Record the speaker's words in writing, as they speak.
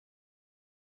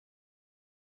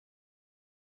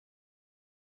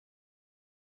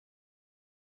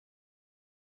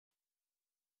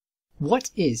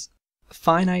What is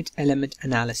finite element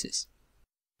analysis?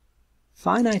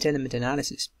 Finite element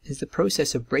analysis is the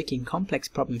process of breaking complex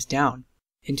problems down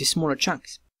into smaller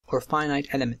chunks or finite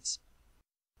elements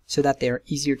so that they are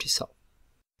easier to solve.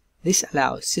 This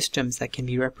allows systems that can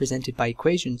be represented by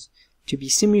equations to be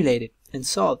simulated and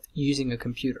solved using a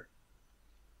computer.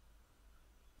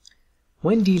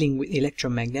 When dealing with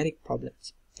electromagnetic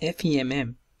problems,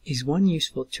 FEMM is one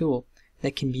useful tool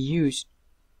that can be used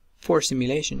for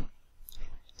simulation.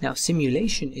 Now,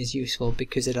 simulation is useful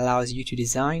because it allows you to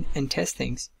design and test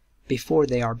things before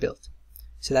they are built,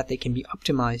 so that they can be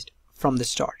optimized from the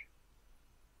start.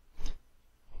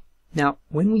 Now,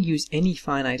 when we use any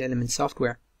finite element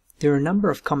software, there are a number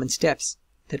of common steps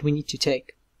that we need to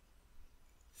take.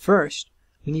 First,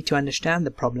 we need to understand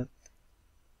the problem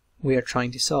we are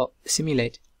trying to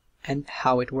simulate and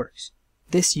how it works.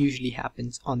 This usually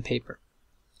happens on paper.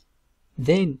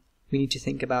 Then we need to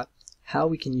think about how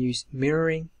we can use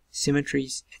mirroring,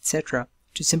 symmetries, etc.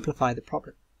 to simplify the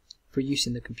problem for use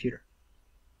in the computer.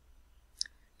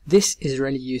 This is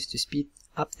really used to speed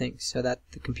up things so that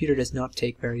the computer does not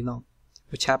take very long,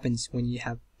 which happens when you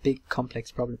have big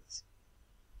complex problems.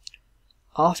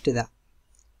 After that,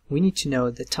 we need to know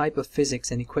the type of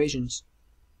physics and equations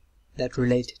that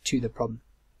relate to the problem.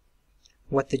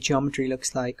 What the geometry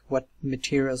looks like, what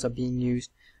materials are being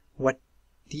used, what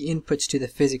the inputs to the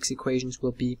physics equations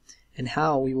will be, and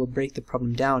how we will break the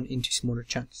problem down into smaller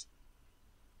chunks.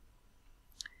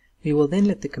 We will then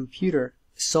let the computer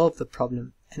solve the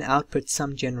problem and output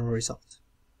some general result.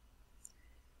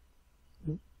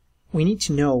 We need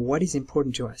to know what is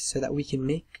important to us so that we can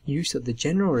make use of the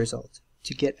general result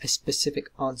to get a specific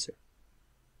answer.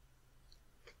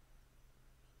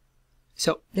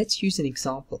 So let's use an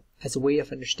example as a way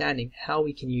of understanding how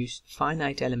we can use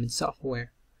finite element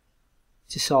software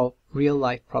to solve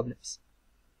real-life problems.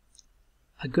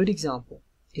 A good example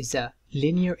is a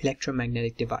linear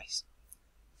electromagnetic device.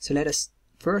 So let us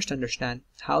first understand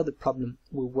how the problem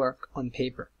will work on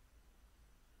paper.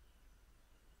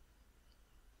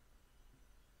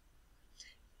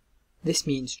 This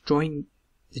means drawing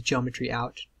the geometry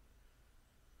out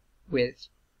with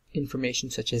information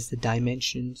such as the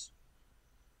dimensions,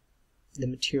 the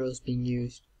materials being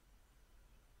used.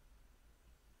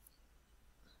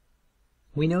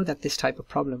 We know that this type of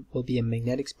problem will be a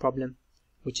magnetics problem,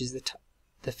 which is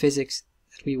the physics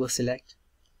that we will select.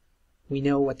 We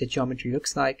know what the geometry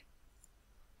looks like,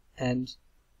 and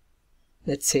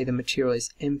let's say the material is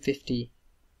M50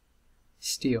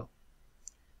 steel.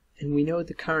 And we know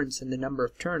the currents and the number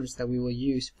of turns that we will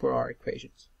use for our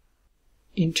equations.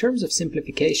 In terms of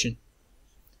simplification,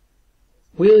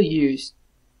 we'll use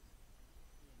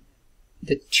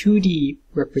the 2D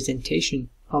representation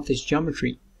of this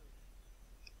geometry,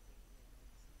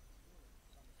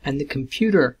 and the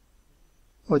computer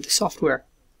or the software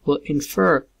will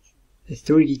infer the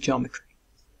 3D geometry.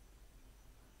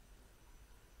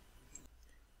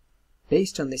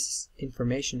 Based on this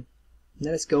information,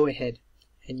 let us go ahead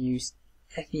and use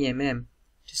FEMM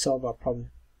to solve our problem.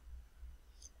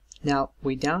 Now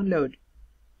we download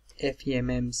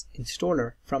FEMM's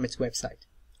installer from its website.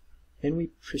 Then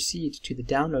we proceed to the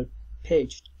download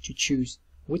page to choose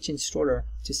which installer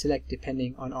to select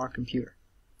depending on our computer.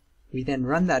 We then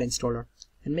run that installer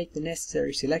and make the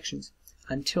necessary selections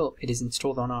until it is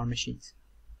installed on our machines.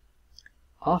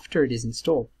 After it is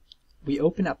installed, we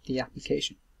open up the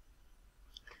application.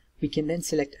 We can then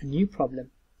select a new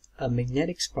problem, a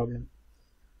magnetics problem.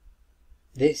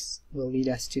 This will lead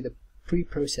us to the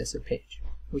preprocessor page,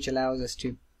 which allows us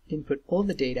to input all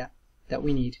the data that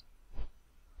we need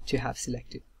to have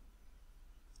selected.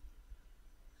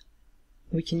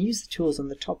 We can use the tools on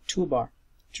the top toolbar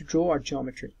to draw our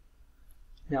geometry.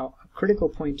 Now, a critical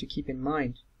point to keep in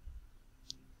mind,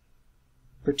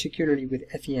 particularly with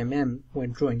FEMM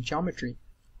when drawing geometry,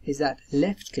 is that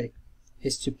left click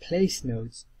is to place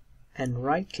nodes and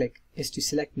right click is to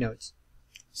select nodes.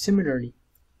 Similarly,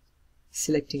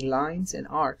 selecting lines and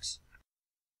arcs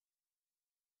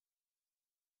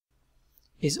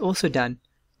is also done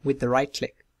with the right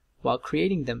click, while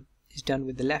creating them is done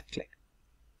with the left click.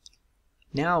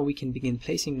 Now we can begin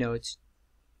placing nodes.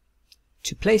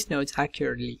 To place nodes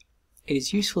accurately, it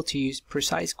is useful to use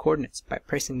precise coordinates by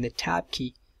pressing the Tab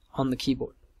key on the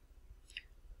keyboard.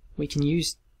 We can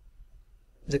use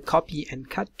the copy and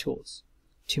cut tools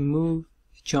to move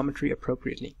the geometry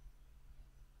appropriately.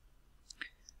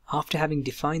 After having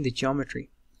defined the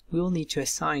geometry, we will need to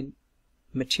assign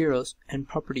materials and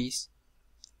properties.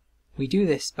 We do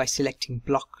this by selecting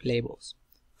block labels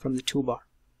from the toolbar,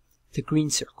 the green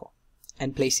circle,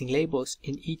 and placing labels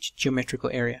in each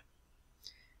geometrical area.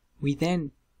 We then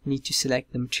need to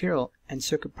select the material and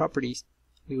circuit properties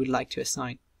we would like to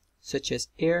assign, such as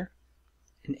air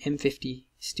and M50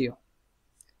 steel,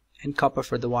 and copper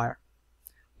for the wire.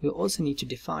 We'll also need to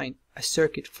define a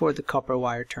circuit for the copper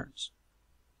wire turns.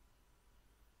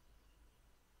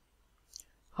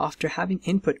 After having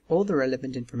input all the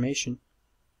relevant information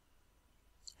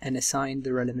and assigned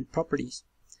the relevant properties,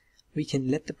 we can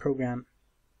let the program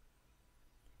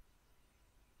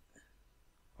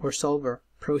or solver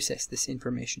process this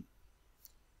information.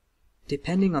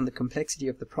 Depending on the complexity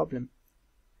of the problem,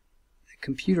 the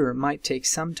computer might take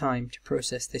some time to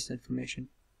process this information.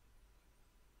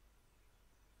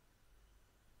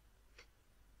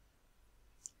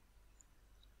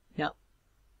 Now,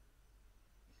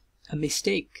 a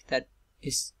mistake that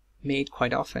is made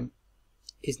quite often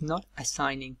is not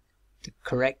assigning the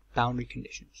correct boundary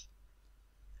conditions.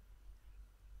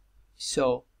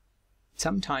 So,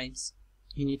 sometimes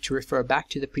you need to refer back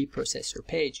to the preprocessor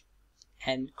page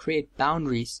and create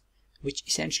boundaries which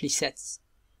essentially sets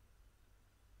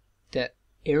the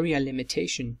area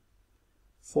limitation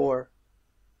for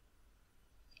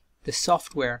the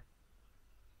software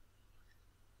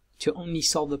to only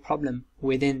solve the problem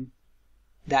within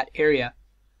that area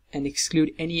and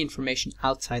exclude any information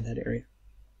outside that area.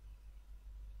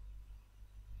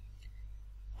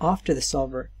 After the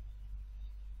solver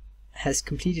has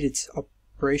completed its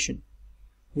operation,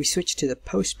 we switch to the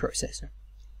post-processor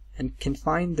and can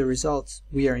find the results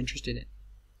we are interested in.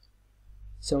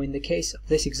 So in the case of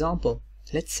this example,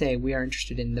 let's say we are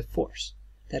interested in the force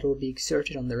that will be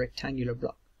exerted on the rectangular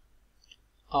block.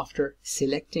 After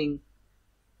selecting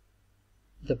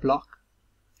the block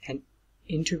and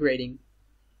integrating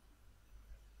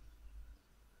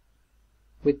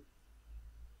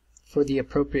for the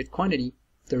appropriate quantity,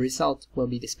 the result will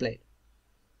be displayed.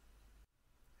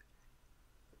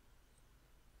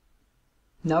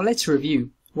 Now let's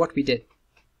review what we did.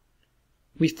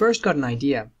 We first got an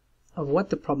idea of what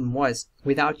the problem was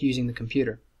without using the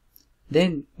computer.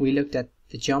 Then we looked at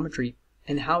the geometry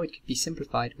and how it could be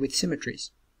simplified with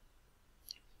symmetries.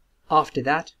 After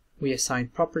that, we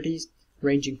assigned properties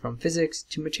ranging from physics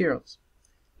to materials.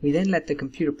 We then let the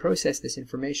computer process this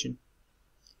information.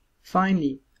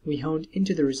 Finally, we honed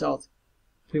into the result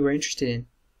we were interested in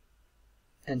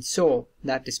and saw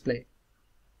that displayed.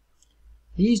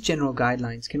 These general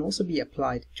guidelines can also be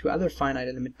applied to other finite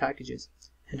element packages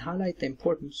and highlight the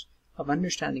importance of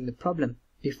understanding the problem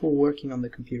before working on the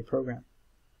computer program.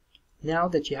 Now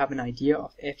that you have an idea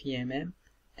of FEMM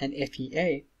and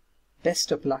FEA,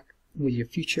 best of luck with your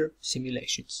future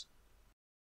simulations.